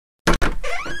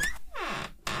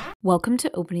Welcome to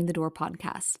Opening the Door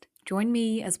podcast. Join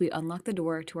me as we unlock the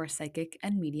door to our psychic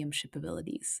and mediumship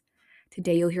abilities.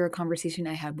 Today, you'll hear a conversation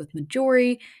I had with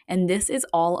Majorie, and this is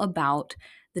all about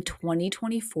the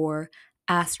 2024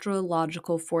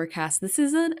 astrological forecast. This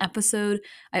is an episode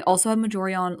I also had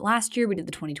Majorie on last year. We did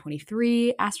the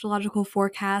 2023 astrological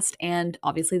forecast, and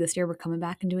obviously this year we're coming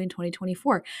back and doing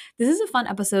 2024. This is a fun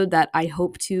episode that I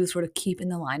hope to sort of keep in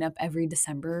the lineup every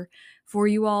December for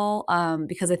you all,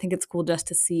 because I think it's cool just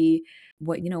to see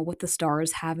what the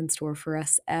stars have in store for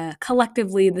us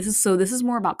collectively. This is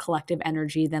more about collective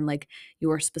energy than like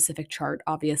your specific chart.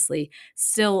 Obviously,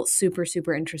 still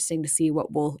super interesting to see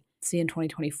what we'll see in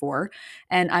 2024.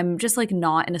 And I'm just like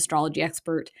not an astrology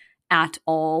expert at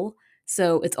all,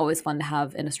 so it's always fun to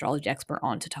have an astrology expert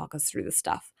on to talk us through this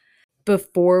stuff.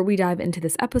 Before we dive into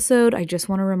this episode, I just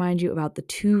want to remind you about the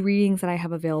 2 readings that I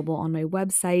have available on my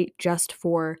website just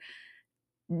for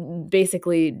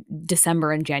basically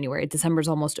December and January. December's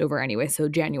almost over anyway, so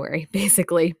January,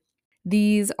 basically.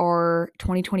 These are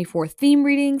 2024 theme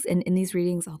readings, and in these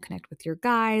readings, I'll connect with your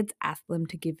guides, ask them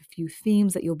to give a few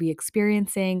themes that you'll be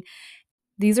experiencing.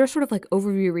 These are sort of like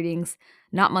overview readings,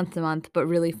 not month to month, but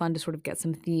really fun to sort of get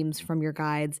some themes from your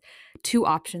guides. 2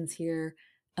 options here: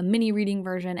 a mini reading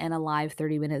version and a live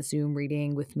 30-minute Zoom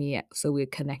reading with me, so we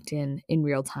connect in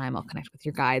real time. I'll connect with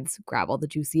your guides, grab all the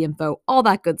juicy info, all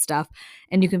that good stuff,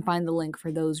 and you can find the link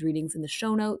for those readings in the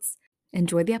show notes.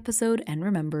 Enjoy the episode, and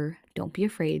remember, don't be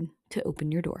afraid to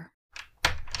open your door.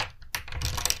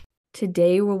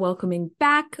 Today, we're welcoming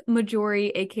back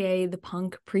Majorie, aka the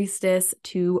Punk Priestess,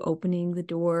 to Opening the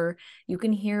Door. You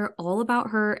can hear all about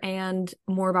her and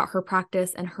more about her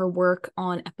practice and her work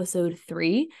on episode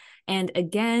 3, and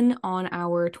again on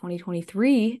our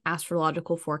 2023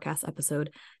 astrological forecast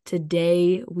episode.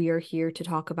 Today, we are here to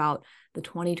talk about the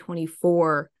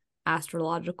 2024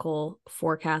 astrological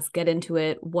forecast, get into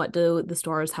it. What do the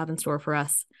stars have in store for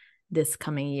us this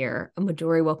coming year?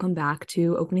 Majorie, welcome back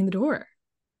to Opening the Door.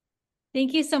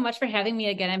 Thank you so much for having me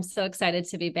again. I'm so excited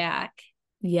to be back.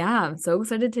 Yeah, I'm so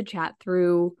excited to chat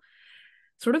through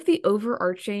sort of the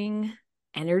overarching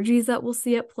energies that we'll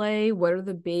see at play. What are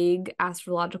the big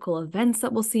astrological events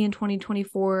that we'll see in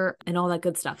 2024 and all that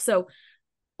good stuff. So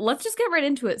let's just get right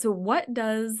into it. So what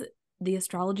does the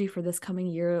astrology for this coming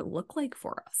year look like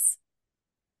for us?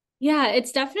 Yeah,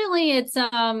 it's kind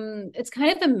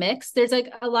of a mix. There's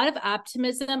like a lot of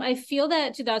optimism. I feel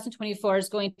that 2024 is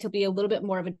going to be a little bit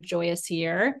more of a joyous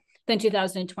year than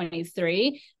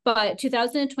 2023, but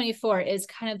 2024 is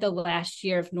kind of the last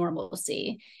year of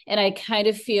normalcy. And I kind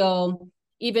of feel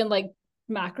even like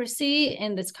democracy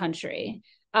in this country.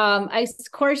 Of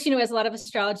course, as a lot of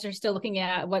astrologers are still looking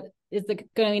at what is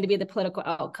going to be the political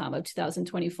outcome of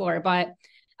 2024, but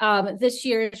this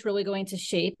year is really going to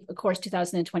shape, of course,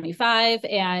 2025.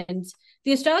 And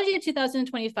the astrology of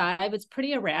 2025 is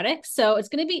pretty erratic. So it's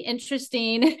going to be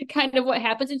interesting kind of what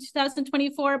happens in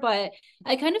 2024. But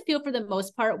I kind of feel for the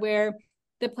most part where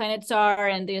the planets are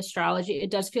and the astrology, it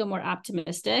does feel more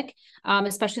optimistic,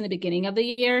 especially in the beginning of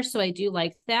the year. So I do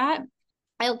like that.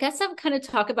 I guess I'll kind of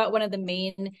talk about one of the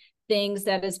main things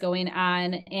that is going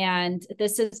on. And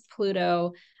this is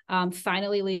Pluto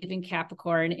finally leaving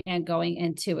Capricorn and going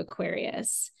into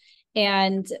Aquarius.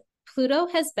 And Pluto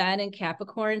has been in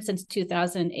Capricorn since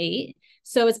 2008.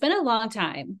 So it's been a long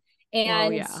time.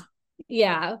 And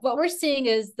yeah, what we're seeing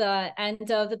is the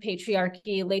end of the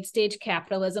patriarchy, late stage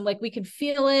capitalism. Like we can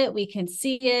feel it, we can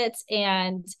see it,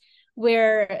 and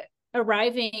we're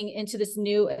arriving into this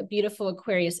new beautiful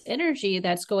Aquarius energy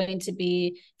that's going to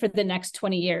be for the next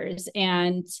 20 years.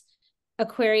 And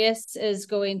Aquarius is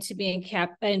going to be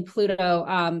in Pluto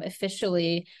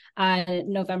officially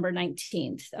on November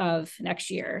 19th of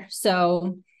next year.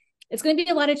 So it's going to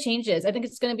be a lot of changes. I think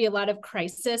it's going to be a lot of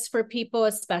crisis for people,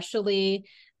 especially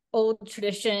old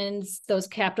traditions, those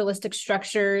capitalistic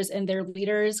structures and their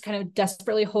leaders kind of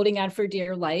desperately holding on for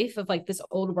dear life of like this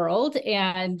old world.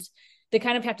 And they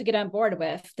kind of have to get on board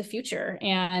with the future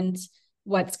and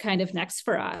what's kind of next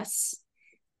for us.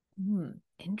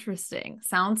 Interesting.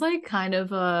 Sounds like kind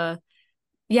of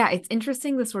it's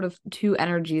interesting the sort of 2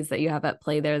 energies that you have at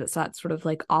play there. That's that sort of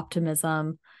like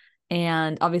optimism.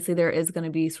 And obviously there is going to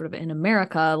be sort of in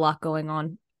America a lot going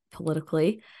on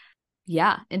politically.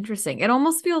 Yeah, interesting. It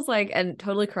almost feels like, and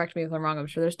totally correct me if I'm wrong, I'm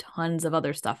sure there's tons of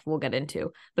other stuff we'll get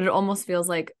into, but it almost feels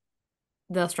like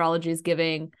the astrology is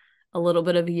giving a little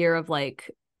bit of a year of like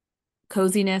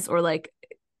coziness or like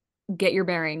get your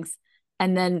bearings.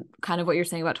 And then kind of what you're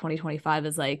saying about 2025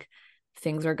 is like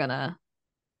things are gonna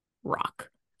rock.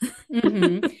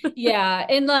 Yeah.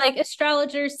 And like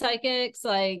astrologers, psychics,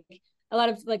 like a lot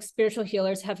of like spiritual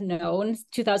healers have known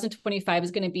 2025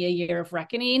 is going to be a year of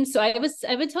reckoning. So I've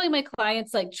been telling my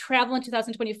clients, like, travel in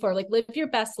 2024, like live your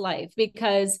best life,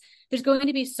 because there's going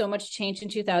to be so much change in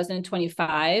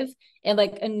 2025 and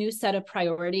like a new set of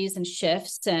priorities and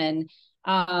shifts. And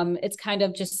it's kind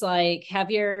of just like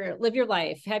live your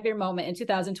life, have your moment in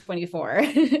 2024.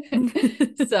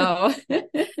 So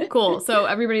Cool. So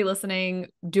everybody listening,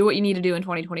 do what you need to do in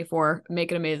 2024,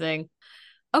 make it amazing.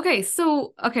 Okay,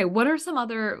 what are some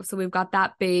other, so we've got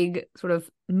that big sort of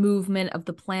movement of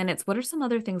the planets. What are some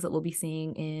other things that we'll be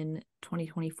seeing in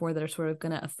 2024 that are sort of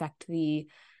going to affect the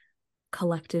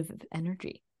collective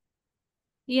energy?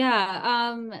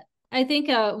 Yeah, I think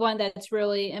one that's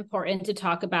really important to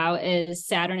talk about is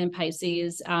Saturn in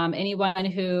Pisces. Anyone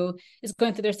who is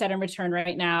going through their Saturn return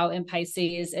right now in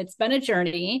Pisces, it's been a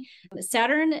journey.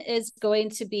 Saturn is going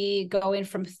to be going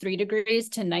from 3 degrees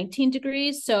to 19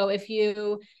 degrees. So if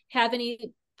you have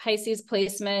any Pisces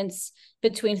placements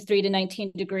between 3 to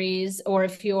 19 degrees, or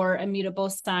if you're a mutable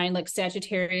sign like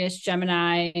Sagittarius,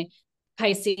 Gemini,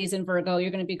 Pisces, and Virgo,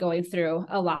 you're going to be going through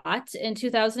a lot in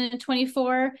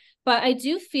 2024. But I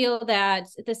do feel that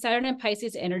the Saturn and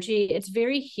Pisces energy, it's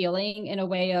very healing in a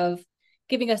way of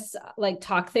giving us like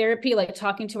talk therapy, like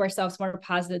talking to ourselves more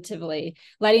positively,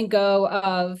 letting go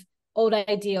of old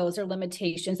ideals or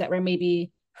limitations that were maybe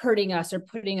hurting us or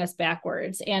putting us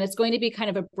backwards. And it's going to be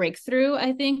kind of a breakthrough,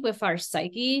 I think, with our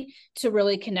psyche to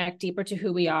really connect deeper to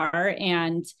who we are.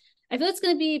 And I feel it's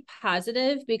going to be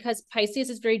positive because Pisces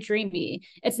is very dreamy.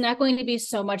 It's not going to be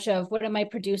so much of what am I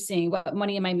producing? What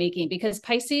money am I making? Because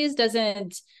Pisces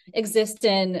doesn't exist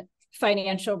in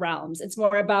financial realms. It's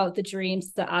more about the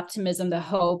dreams, the optimism, the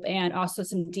hope, and also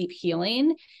some deep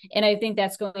healing. And I think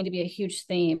that's going to be a huge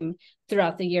theme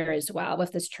throughout the year as well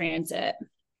with this transit.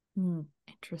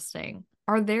 Interesting.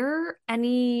 Are there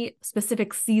any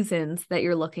specific seasons that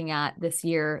you're looking at this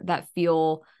year that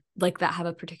feel like that have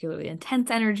a particularly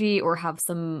intense energy or have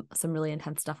some really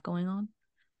intense stuff going on?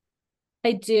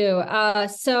 I do.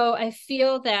 So I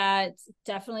feel that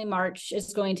definitely March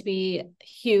is going to be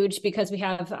huge because we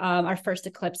have our first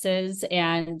eclipses,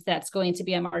 and that's going to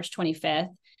be on March 25th.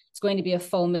 It's going to be a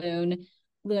full moon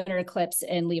lunar eclipse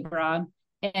in Libra.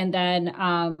 And then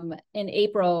in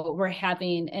April, we're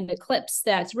having an eclipse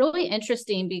that's really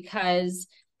interesting because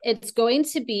it's going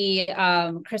to be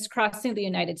crisscrossing the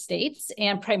United States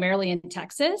and primarily in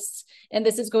Texas. And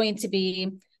this is going to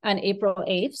be on April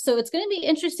 8th. So it's going to be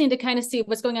interesting to kind of see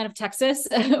what's going on in Texas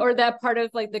or that part of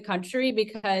like the country,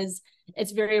 because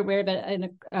it's very rare that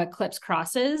an eclipse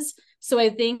crosses. So I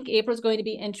think April is going to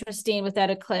be interesting with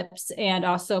that eclipse. And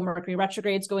also Mercury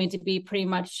retrograde is going to be pretty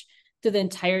much through the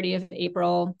entirety of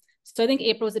April. So I think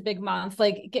April is a big month.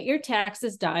 Like, get your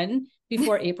taxes done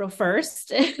before April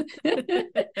 1st.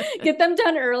 Get them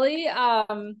done early.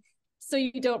 So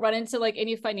you don't run into like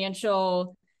any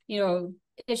financial,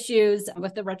 issues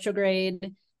with the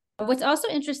retrograde. What's also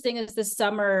interesting is this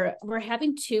summer, we're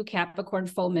having 2 Capricorn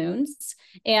full moons.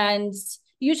 And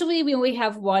usually we only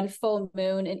have 1 full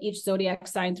moon in each zodiac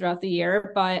sign throughout the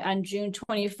year. But on June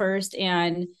 21st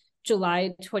and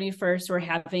July 21st, we're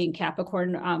having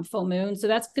Capricorn full moon. So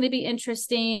that's going to be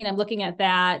interesting. I'm looking at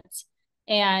that.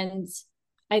 And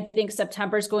I think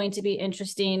September is going to be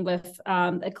interesting with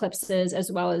eclipses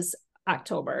as well as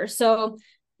October. So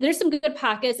there's some good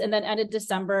pockets. And then end of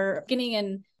December,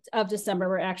 beginning of December,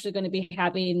 we're actually going to be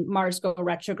having Mars go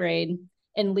retrograde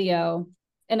in Leo.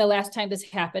 And the last time this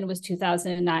happened was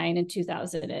 2009 and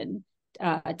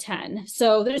 2010.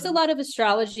 So there's a lot of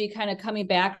astrology kind of coming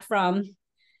back from,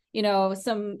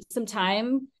 some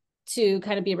time to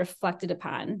kind of be reflected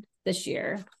upon this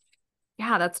year.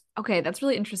 Yeah, that's okay. That's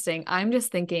really interesting. I'm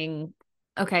just thinking,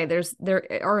 okay, there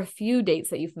are a few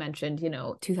dates that you've mentioned,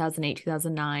 2008,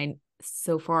 2009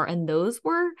 so far. And those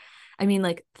were,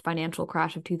 like the financial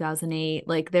crash of 2008,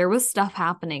 like there was stuff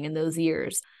happening in those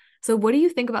years. So what do you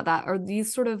think about that? Are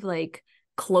these sort of like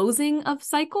closing of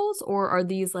cycles, or are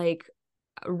these like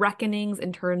reckonings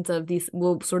in terms of these,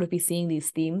 we'll sort of be seeing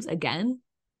these themes again?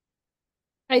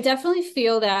 I definitely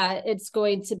feel that it's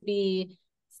going to be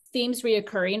themes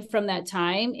reoccurring from that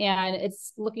time, and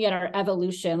it's looking at our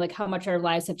evolution, like how much our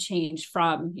lives have changed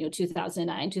from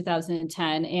 2009,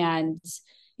 2010, and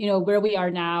where we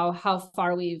are now, how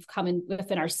far we've come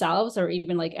within ourselves, or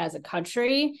even like as a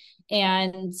country.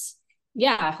 And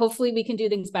yeah, hopefully we can do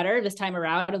things better this time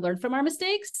around and learn from our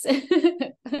mistakes.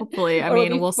 Hopefully. Or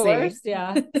We'll forced. see.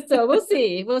 Yeah. So we'll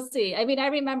see. I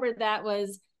remember that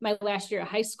was my last year of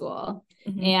high school.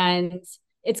 Mm-hmm. And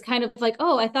it's kind of like,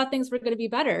 oh, I thought things were going to be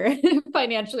better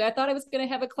financially. I thought I was going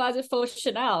to have a closet full of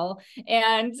Chanel.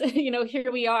 And,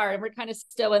 here we are. And we're kind of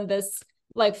still in this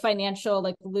like financial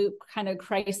like loop kind of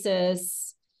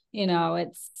crisis.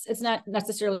 It's not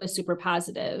necessarily super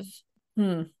positive.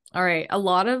 Hmm. All right. A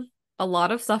lot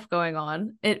of stuff going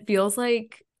on. It feels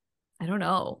like, I don't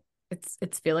know.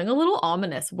 It's feeling a little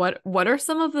ominous. What are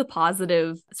some of the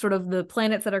positive sort of the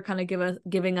planets that are kind of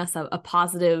giving us a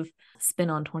positive spin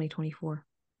on 2024?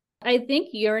 I think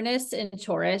Uranus and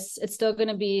Taurus, it's still going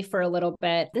to be for a little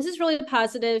bit. This is really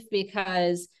positive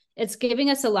because it's giving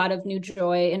us a lot of new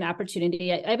joy and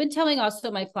opportunity. I've been telling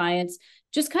also my clients,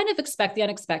 just kind of expect the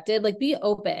unexpected, like be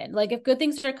open. Like if good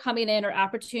things are coming in or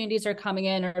opportunities are coming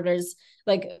in, or there's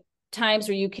like times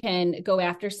where you can go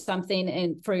after something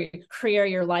and for your career,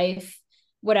 your life,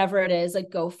 whatever it is, like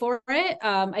go for it.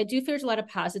 I do feel there's a lot of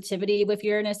positivity with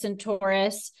Uranus and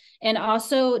Taurus, and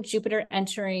also Jupiter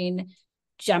entering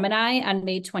Gemini on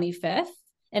May 25th.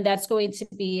 And that's going to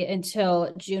be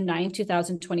until June 9th,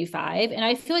 2025. And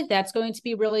I feel like that's going to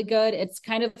be really good. It's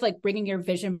kind of like bringing your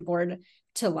vision board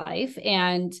to life.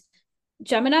 And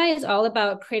Gemini is all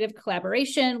about creative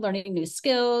collaboration, learning new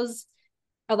skills,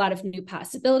 a lot of new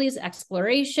possibilities,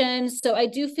 exploration. So I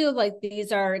do feel like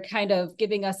these are kind of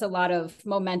giving us a lot of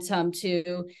momentum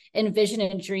to envision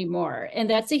and dream more. And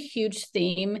that's a huge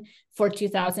theme for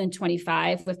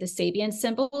 2025 with the Sabian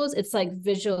symbols. It's like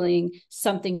visualizing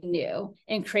something new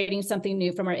and creating something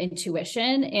new from our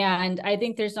intuition. And I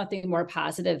think there's nothing more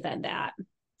positive than that.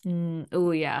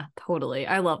 Oh yeah, totally.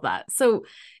 I love that. So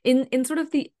in sort of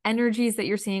the energies that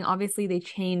you're seeing, obviously they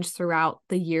change throughout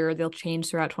the year. They'll change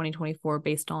throughout 2024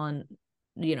 based on,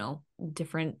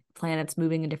 different planets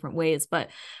moving in different ways. But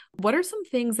what are some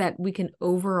things that we can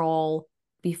overall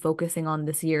be focusing on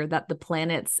this year that the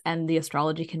planets and the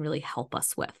astrology can really help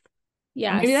us with?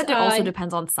 Or maybe Yes. that also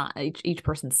depends on each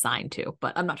person's sign too,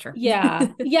 but I'm not sure. Yeah,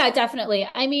 definitely.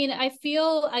 I mean, I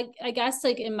guess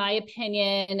like in my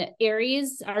opinion,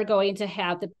 Aries are going to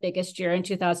have the biggest year in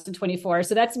 2024.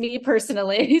 So that's me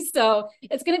personally. So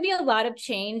it's going to be a lot of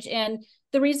change. And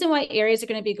the reason why Aries are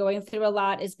going to be going through a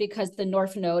lot is because the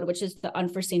North Node, which is the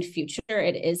unforeseen future,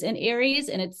 it is in Aries,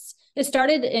 and it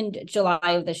started in July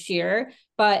of this year,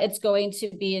 but it's going to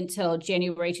be until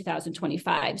January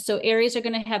 2025. So Aries are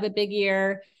going to have a big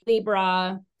year.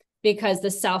 Libra, because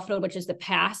the South Node, which is the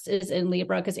past, is in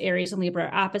Libra, because Aries and Libra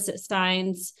are opposite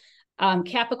signs.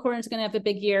 Capricorn is going to have a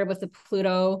big year with the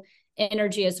Pluto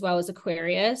energy as well as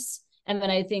Aquarius. And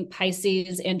then I think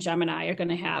Pisces and Gemini are going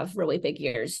to have really big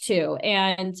years too.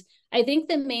 And I think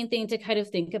the main thing to kind of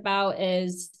think about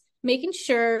is making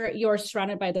sure you're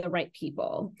surrounded by the right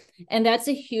people. And that's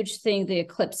a huge thing. The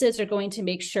eclipses are going to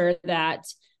make sure that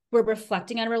we're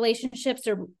reflecting on relationships.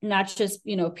 They're not just,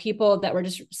 people that we're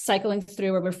just cycling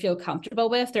through or we feel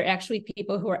comfortable with. They're actually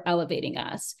people who are elevating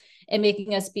us and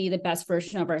making us be the best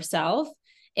version of ourselves.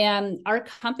 And our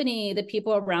company, the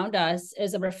people around us,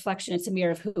 is a reflection. It's a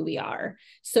mirror of who we are.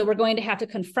 So we're going to have to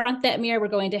confront that mirror. We're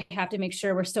going to have to make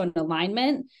sure we're still in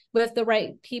alignment with the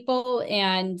right people.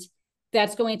 And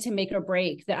that's going to make or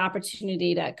break the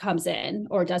opportunity that comes in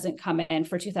or doesn't come in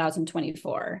for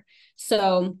 2024.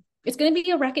 So it's going to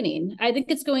be a reckoning. I think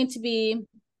it's going to be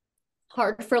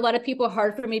hard for a lot of people,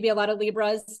 hard for maybe a lot of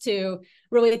Libras to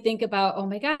really think about, oh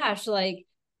my gosh, like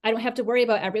I don't have to worry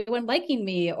about everyone liking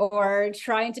me or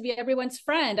trying to be everyone's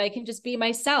friend. I can just be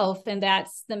myself. And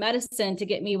that's the medicine to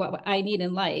get me what I need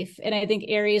in life. And I think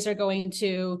Aries are going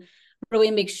to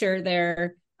really make sure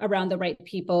they're around the right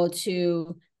people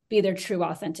to be their true,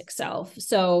 authentic self.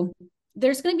 So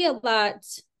there's going to be a lot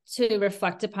to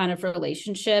reflect upon of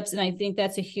relationships. And I think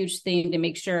that's a huge thing to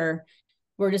make sure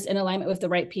we're just in alignment with the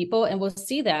right people. And we'll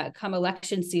see that come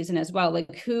election season as well.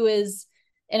 Like who is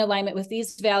in alignment with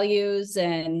these values?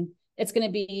 And it's going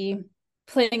to be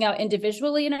playing out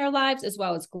individually in our lives as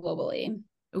well as globally.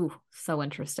 Ooh, so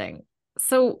interesting.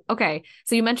 So, okay.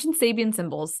 So you mentioned Sabian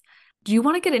symbols. Do you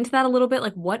want to get into that a little bit?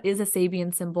 Like what is a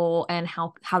Sabian symbol and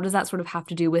how does that sort of have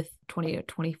to do with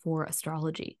 2024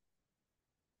 astrology?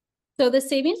 So the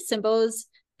Sabian symbols,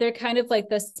 they're kind of like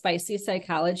the spicy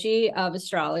psychology of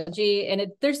astrology, and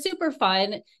they're super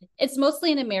fun. It's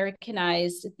mostly an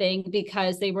Americanized thing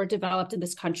because they were developed in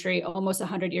this country almost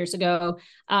 100 years ago.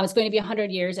 It's going to be 100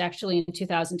 years actually in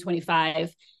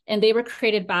 2025. And they were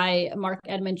created by Mark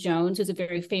Edmund Jones, who's a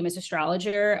very famous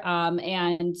astrologer,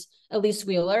 and Elise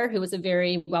Wheeler, who was a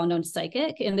very well-known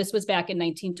psychic. And this was back in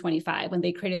 1925 when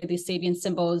they created these Sabian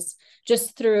symbols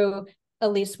just through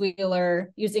Elise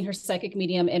Wheeler using her psychic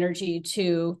medium energy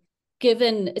to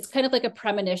it's kind of like a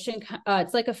premonition.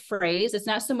 It's like a phrase. It's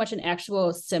not so much an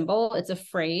actual symbol. It's a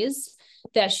phrase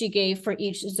that she gave for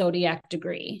each zodiac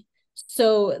degree.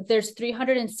 So there's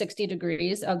 360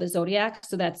 degrees of the zodiac.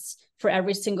 So that's for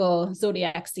every single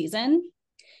zodiac season.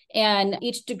 And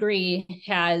each degree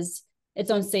has its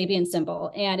own Sabian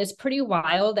symbol. And it's pretty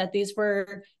wild that these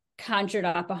were conjured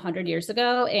up 100 years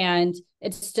ago, and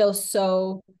it's still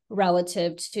so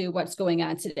relative to what's going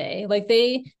on today. Like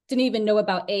they didn't even know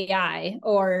about AI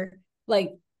or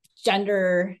like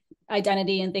gender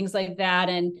identity and things like that.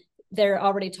 And they're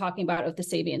already talking about it with the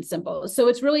Sabian symbols. So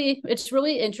it's really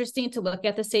interesting to look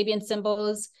at the Sabian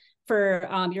symbols for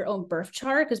your own birth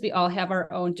chart, because we all have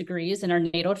our own degrees in our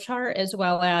natal chart, as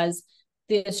well as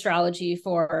the astrology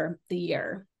for the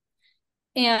year.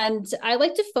 And I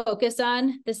like to focus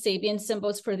on the Sabian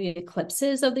symbols for the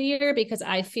eclipses of the year, because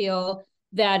I feel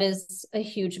that is a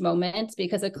huge moment,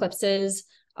 because eclipses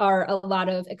are a lot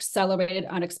of accelerated,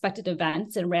 unexpected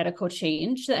events and radical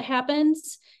change that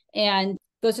happens. And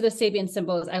those are the Sabian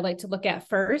symbols I like to look at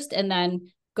first, and then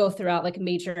go throughout like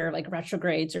major like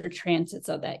retrogrades or transits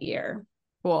of that year.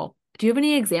 Cool. Do you have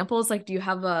any examples? Like, do you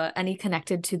have any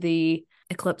connected to the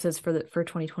eclipses for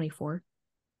 2024?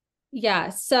 Yeah.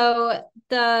 So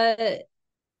the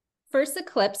first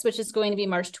eclipse, which is going to be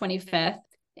March 25th,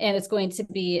 and it's going to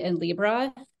be in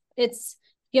Libra. It's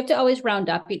You have to always round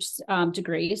up each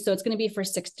degree. So it's going to be for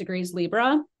 6 degrees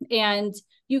Libra. And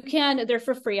they're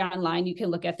for free online. You can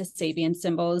look at the Sabian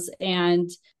symbols. And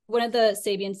one of the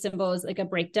Sabian symbols, like a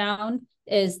breakdown,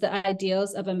 is the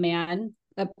ideals of a man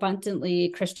abundantly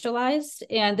crystallized.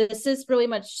 And this is really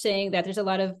much saying that there's a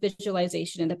lot of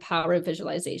visualization and the power of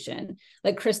visualization,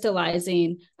 like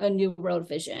crystallizing a new world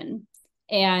vision.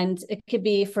 And it could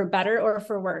be for better or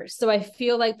for worse. So I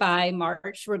feel like by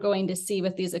March, we're going to see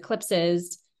with these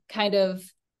eclipses kind of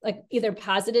like either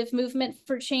positive movement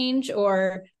for change,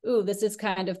 or, ooh, this is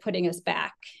kind of putting us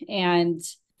back. And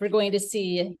we're going to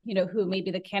see, who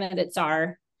maybe the candidates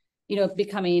are,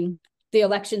 becoming the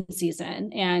election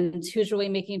season, and who's really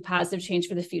making positive change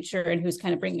for the future, and who's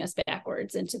kind of bringing us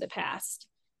backwards into the past.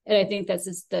 And I think this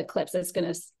is the eclipse that's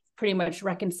going to pretty much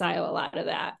reconcile a lot of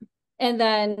that. And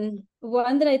then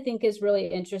one that I think is really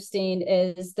interesting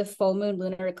is the full moon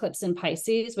lunar eclipse in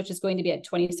Pisces, which is going to be at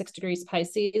 26 degrees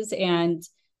Pisces. And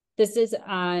this is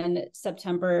on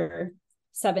September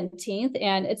 17th.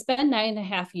 And it's been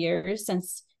 9.5 years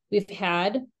since we've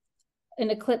had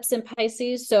an eclipse in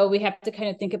Pisces. So we have to kind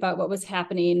of think about what was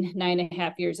happening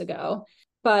 9.5 years ago.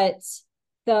 But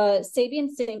the Sabian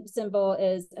symbol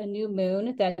is a new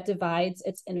moon that divides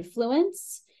its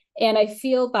influence. And I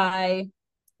feel by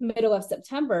middle of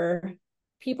September,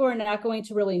 people are not going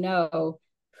to really know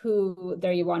who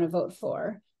you want to vote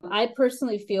for. I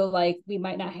personally feel like we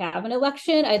might not have an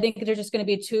election. I think there's just going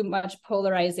to be too much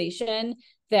polarization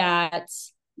that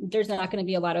there's not going to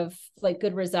be a lot of like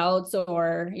good results,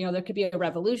 or, there could be a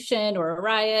revolution or a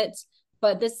riot.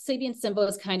 But this Sabian symbol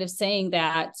is kind of saying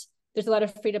that there's a lot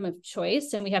of freedom of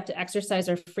choice and we have to exercise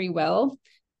our free will,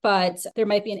 but there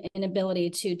might be an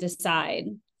inability to decide,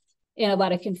 and a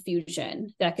lot of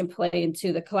confusion that can play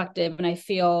into the collective. And I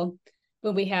feel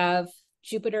when we have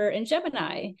Jupiter and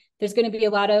Gemini, there's going to be a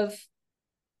lot of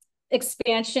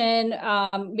expansion,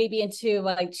 maybe into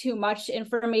like too much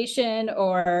information,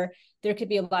 or there could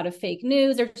be a lot of fake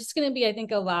news. There's just going to be, I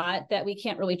think, a lot that we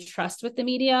can't really trust with the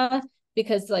media,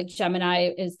 because like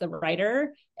Gemini is the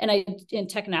writer and in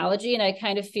technology. And I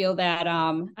kind of feel that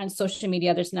on social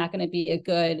media, there's not going to be a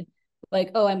good,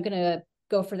 like, oh, I'm going to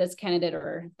go for this candidate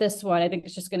or this one. I think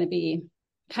it's just going to be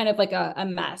kind of like a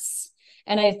mess.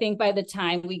 And I think by the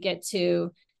time we get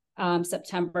to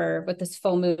September with this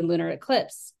full moon lunar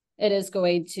eclipse, it is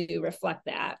going to reflect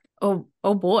that. Oh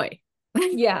boy.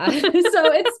 Yeah. So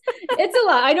it's a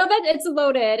lot. I know that it's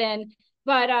loaded,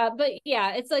 but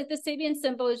yeah, it's like the Sabian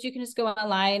symbol is, you can just go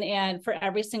online, and for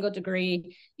every single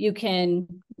degree, you can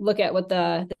look at what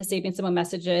the Sabian symbol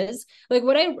message is. Like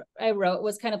what I wrote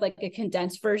was kind of like a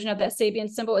condensed version of that Sabian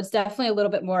symbol. It's definitely a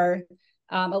little bit more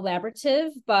elaborative,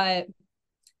 but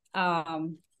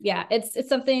yeah, it's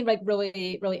something like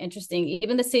really, really interesting.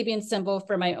 Even the Sabian symbol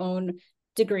for my own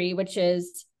degree, which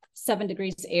is 7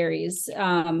 degrees Aries.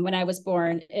 When I was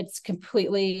born, it's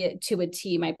completely to a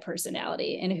T my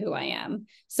personality and who I am.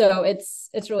 So it's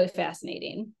really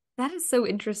fascinating. That is so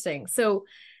interesting. So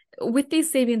with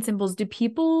these Sabian symbols, do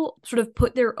people sort of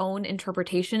put their own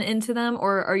interpretation into them,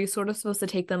 or are you sort of supposed to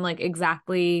take them like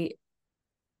exactly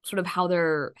sort of how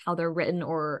they're written,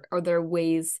 or are there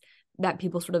ways that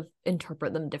people sort of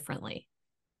interpret them differently?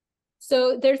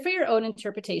 So they're for your own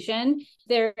interpretation.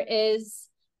 There is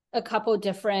a couple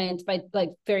different, by like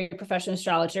very professional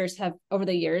astrologers have over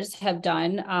the years have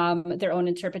done their own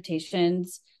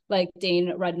interpretations, like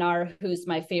Dane Rudnar, who's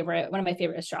one of my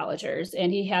favorite astrologers,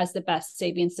 and he has the best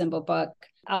Sabian symbol book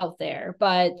out there.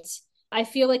 But I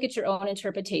feel like it's your own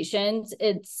interpretations.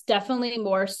 It's definitely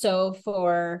more so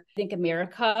for, I think,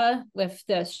 America with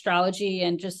the astrology,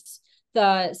 and just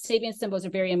the Sabian symbols are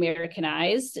very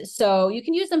Americanized. So you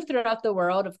can use them throughout the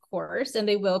world, of course, and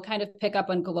they will kind of pick up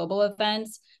on global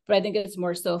events. But I think it's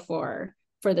more so for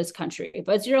this country.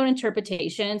 But it's your own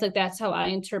interpretations. Like that's how I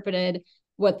interpreted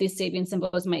what these Sabian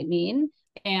symbols might mean.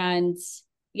 And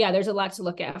yeah, there's a lot to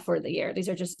look at for the year. These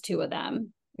are just two of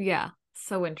them. Yeah,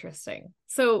 so interesting.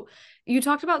 So you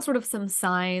talked about sort of some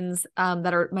signs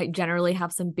that are might generally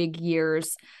have some big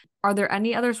years. Are there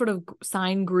any other sort of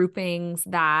sign groupings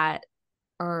that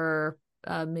are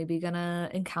maybe gonna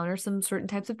encounter some certain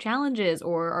types of challenges,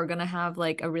 or are gonna have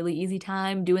like a really easy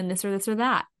time doing this or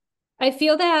that? I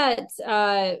feel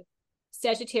that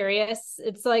Sagittarius,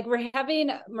 it's like we're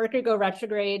having Mercury go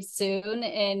retrograde soon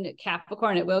in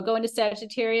Capricorn. It will go into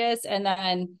Sagittarius, and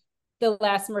then the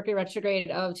last Mercury retrograde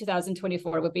of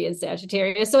 2024 would be in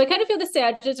Sagittarius. So I kind of feel the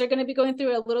Sagittarius are going to be going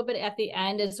through a little bit at the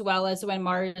end, as well as when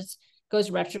Mars goes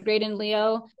retrograde in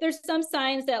Leo. There's some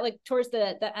signs that like towards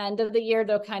the end of the year,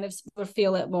 they'll kind of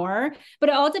feel it more, but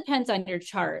it all depends on your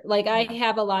chart. Like I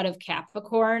have a lot of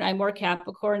Capricorn. I'm more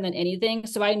Capricorn than anything.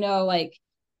 So I know like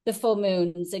the full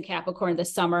moons in Capricorn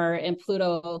this summer, and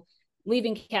Pluto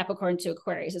leaving Capricorn to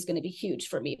Aquarius is going to be huge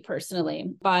for me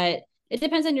personally. But it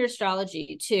depends on your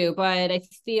astrology too. But I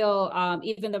feel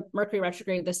even the Mercury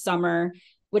retrograde this summer,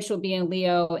 which will be in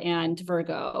Leo and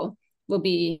Virgo, will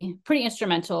be pretty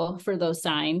instrumental for those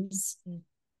signs.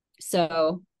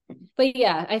 So, but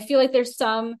yeah, I feel like there's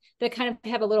some that kind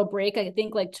of have a little break. I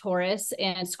think like Taurus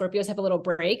and Scorpios have a little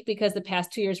break because the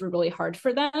past 2 years were really hard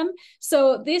for them.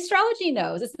 So the astrology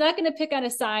knows it's not going to pick on a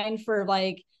sign for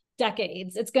like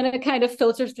decades. It's going to kind of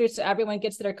filter through so everyone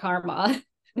gets their karma.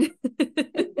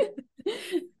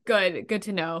 Good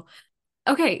to know.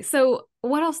 Okay, so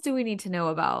what else do we need to know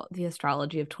about the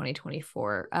astrology of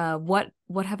 2024?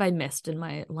 What have I missed in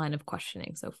my line of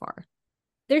questioning so far?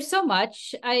 There's so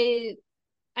much. I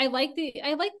like the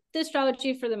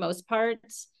astrology for the most part.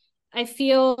 I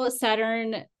feel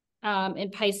Saturn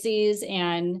in Pisces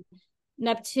and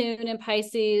Neptune in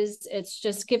Pisces, it's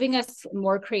just giving us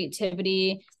more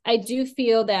creativity. I do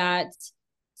feel that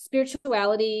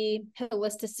spirituality,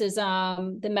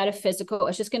 holisticism, the metaphysical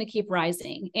is just going to keep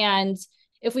rising. And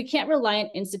if we can't rely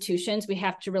on institutions, we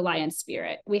have to rely on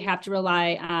spirit. We have to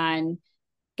rely on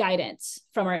guidance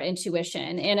from our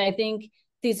intuition. And I think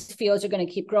these fields are going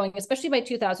to keep growing, especially by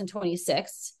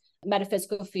 2026.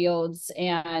 Metaphysical fields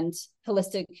and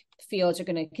holistic fields are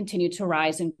going to continue to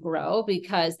rise and grow,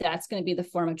 because that's going to be the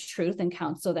form of truth and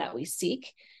counsel that we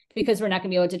seek, because we're not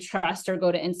going to be able to trust or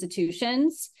go to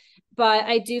institutions. But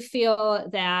I do feel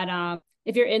that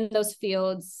if you're in those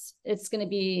fields, it's going to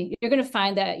be, you're going to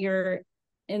find that you're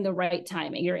in the right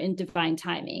timing, you're in divine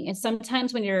timing. And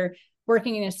sometimes when you're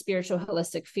working in a spiritual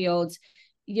holistic field,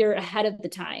 you're ahead of the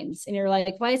times, and you're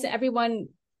like, why isn't everyone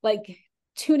like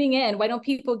tuning in? Why don't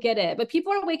people get it? But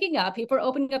people are waking up, people are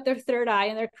opening up their third eye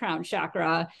and their crown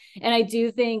chakra. And I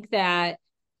do think that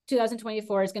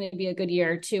 2024 is going to be a good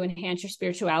year to enhance your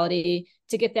spirituality,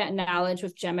 to get that knowledge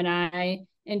with Gemini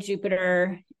and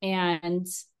Jupiter. And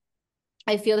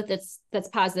I feel that that's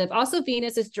positive. Also,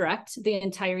 Venus is direct the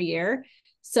entire year,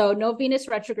 so no Venus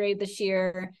retrograde this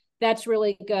year. That's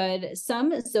really good.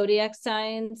 Some zodiac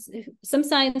signs, some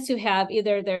signs who have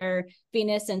either their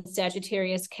Venus in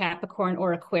Sagittarius, Capricorn,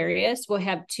 or Aquarius will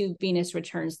have 2 Venus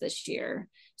returns this year.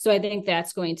 So I think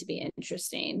that's going to be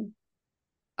interesting.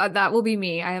 That will be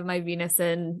me. I have my Venus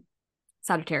in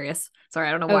Sagittarius. Sorry,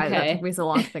 I don't know why that took Okay. me so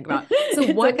long to think about.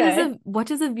 So what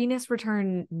does a Venus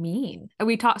return mean?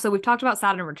 We've talked about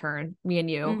Saturn return, me and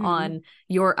you, on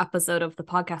your episode of the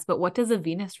podcast, but what does a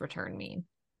Venus return mean?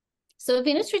 So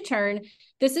Venus return,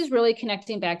 this is really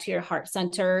connecting back to your heart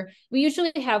center. We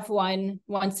usually have one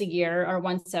once a year or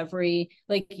once every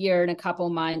like year and a couple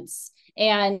months.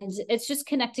 And it's just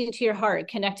connecting to your heart,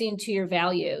 connecting to your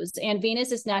values. And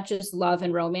Venus is not just love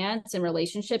and romance and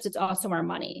relationships. It's also our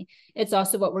money. It's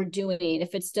also what we're doing.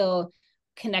 If it's still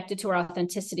connected to our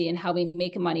authenticity and how we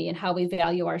make money and how we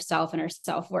value ourselves and our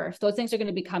self-worth, those things are going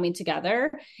to be coming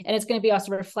together. And it's going to be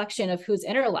also a reflection of who's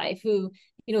in our life, who,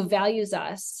 values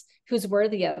us, who's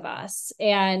worthy of us.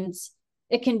 And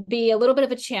it can be a little bit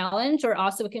of a challenge, or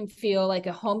also it can feel like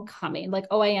a homecoming, like,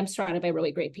 oh, I am surrounded by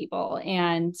really great people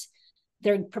and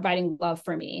they're providing love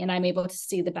for me, and I'm able to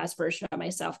see the best version of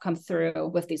myself come through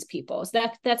with these people. So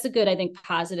that's a good, I think,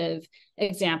 positive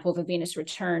example of a Venus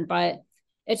return. But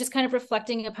it's just kind of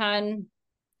reflecting upon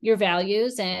your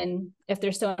values and if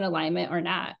they're still in alignment or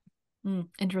not.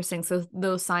 Interesting. So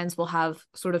those signs will have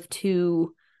sort of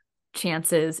 2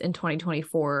 chances in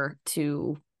 2024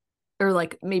 to or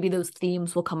like maybe those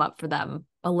themes will come up for them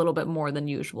a little bit more than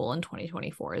usual in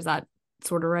 2024. Is that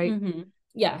sort of right? Mm-hmm.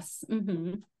 Yes.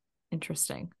 Mm-hmm.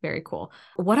 Interesting. Very cool.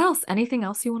 What else? Anything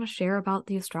else you want to share about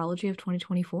the astrology of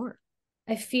 2024?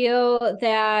 I feel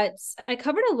that I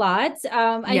covered a lot.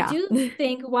 I Yeah. do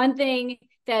think one thing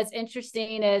that's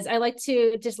interesting is I like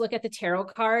to just look at the tarot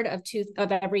card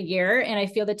of every year, and I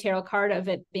feel the tarot card of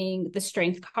it being the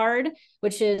Strength card,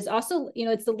 which is also,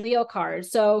 it's the Leo card.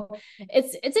 So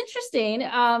it's interesting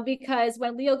because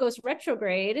when Leo goes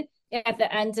retrograde at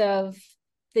the end of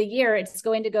the year, it's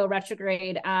going to go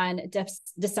retrograde on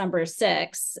December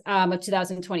 6th of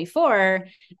 2024.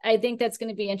 I think that's going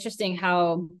to be interesting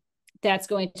how that's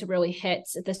going to really hit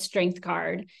the Strength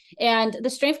card. And the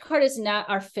Strength card is not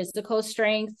our physical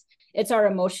strength. It's our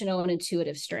emotional and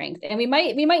intuitive strength. And we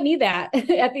might need that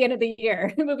at the end of the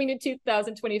year, moving to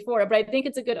 2024. But I think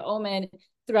it's a good omen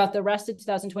throughout the rest of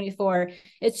 2024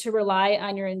 is to rely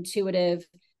on your intuitive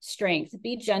strength.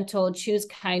 Be gentle, choose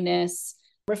kindness,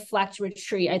 reflect,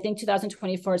 retreat. I think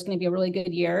 2024 is going to be a really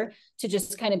good year to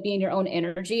just kind of be in your own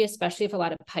energy, especially if a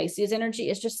lot of Pisces energy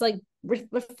is just like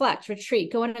reflect,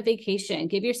 retreat, go on a vacation,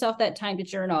 give yourself that time to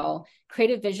journal,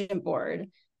 create a vision board,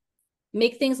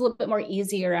 make things a little bit more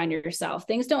easier on yourself.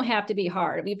 Things don't have to be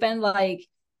hard. We've been like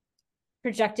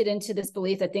projected into this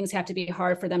belief that things have to be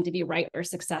hard for them to be right or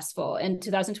successful. And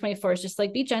 2024 is just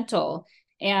like, be gentle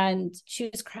and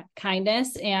choose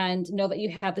kindness and know that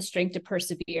you have the strength to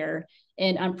persevere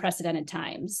in unprecedented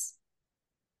times.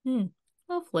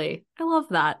 Lovely. I love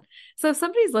that. So if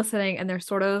somebody's listening and they're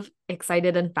sort of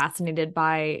excited and fascinated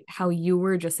by how you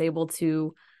were just able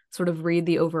to sort of read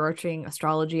the overarching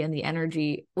astrology and the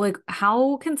energy, like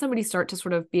how can somebody start to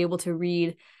sort of be able to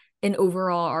read an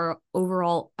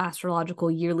overall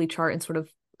astrological yearly chart and sort of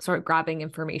start grabbing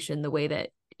information the way that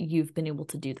you've been able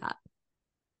to do that?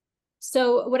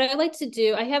 So what I like to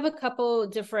do, I have a couple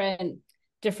different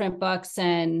books,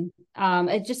 and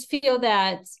I just feel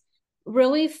that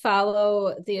really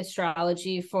follow the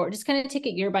astrology for just kind of take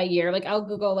it year by year. Like I'll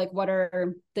Google like what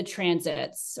are the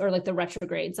transits or like the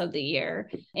retrogrades of the year,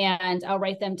 and I'll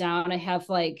write them down. I have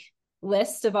like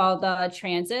lists of all the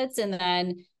transits, and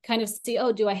then kind of see,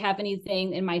 oh, do I have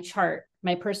anything in my chart,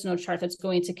 my personal chart that's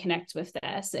going to connect with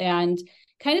this, and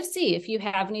kind of see if you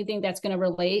have anything that's going to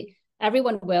relate.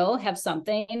 Everyone will have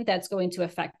something that's going to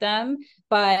affect them.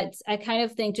 But I kind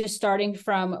of think just starting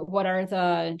from what are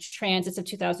the transits of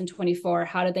 2024,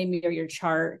 how do they mirror your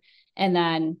chart, and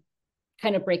then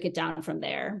kind of break it down from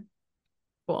there.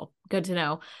 Cool. Good to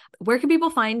know. Where can people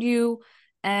find you?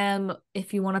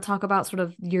 If you want to talk about sort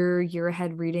of your year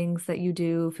ahead readings that you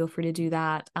do, feel free to do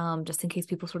that. Just in case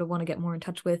people sort of want to get more in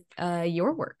touch with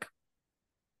your work.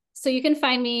 So you can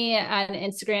find me on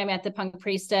Instagram at the Punk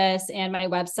Priestess, and my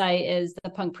website is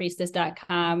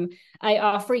thepunkpriestess.com. I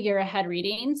offer year ahead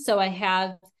readings. So I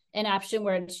have an option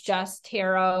where it's just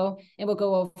tarot, and we'll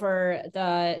go over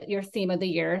your theme of the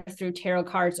year through tarot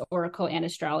cards, oracle, and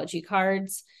astrology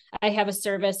cards. I have a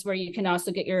service where you can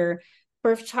also get your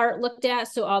birth chart looked at.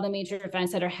 So all the major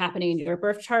events that are happening in your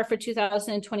birth chart for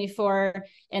 2024,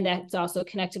 and that's also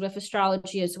connected with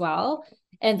astrology as well.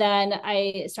 And then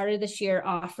I started this year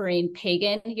offering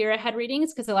pagan year ahead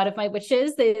readings because a lot of my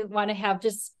witches, they want to have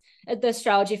just the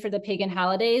astrology for the pagan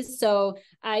holidays. So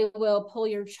I will pull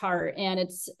your chart, and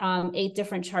it's 8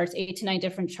 to 9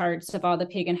 different charts of all the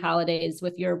pagan holidays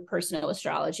with your personal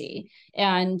astrology.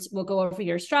 And we'll go over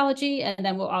your astrology, and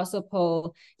then we'll also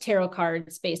pull tarot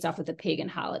cards based off of the pagan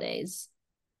holidays.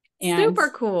 And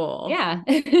super cool. Yeah.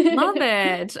 Love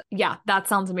it. Yeah, that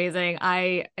sounds amazing.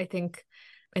 I think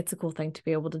it's a cool thing to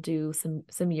be able to do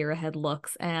some year ahead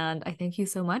looks. And I thank you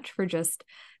so much for just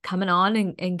coming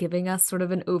on and giving us sort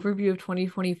of an overview of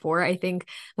 2024. I think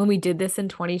when we did this in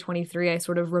 2023, I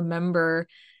sort of remember,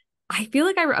 I feel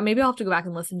like maybe I'll have to go back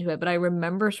and listen to it, but I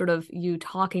remember sort of you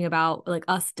talking about like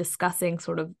us discussing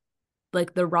sort of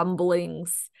like the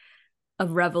rumblings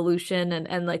of revolution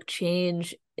and like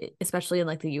change, especially in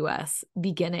like the US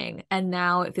beginning. And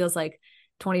now it feels like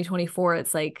 2024,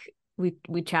 it's like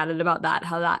we chatted about that,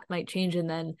 how that might change. And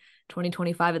then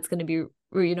 2025, it's going to be,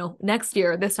 next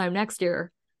year, this time next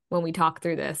year, when we talk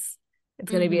through this,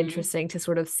 it's going to be interesting to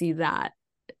sort of see that,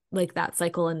 like that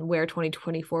cycle and where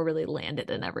 2024 really landed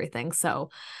and everything.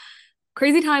 So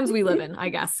crazy times we live in, I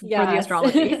guess, for the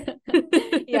astrology.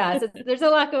 Yeah, so there's a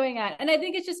lot going on. And I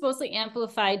think it's just mostly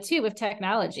amplified too with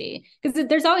technology, because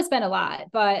there's always been a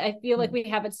lot, but I feel like we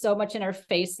have it so much in our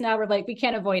face now. We're like, we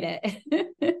can't avoid it.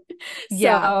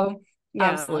 Yeah. Yeah.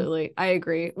 Absolutely. I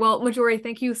agree. Well, Majorie,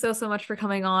 thank you so much for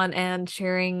coming on and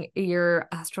sharing your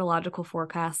astrological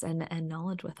forecast and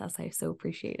knowledge with us. I so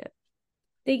appreciate it.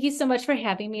 Thank you so much for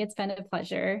having me. It's been a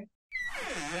pleasure.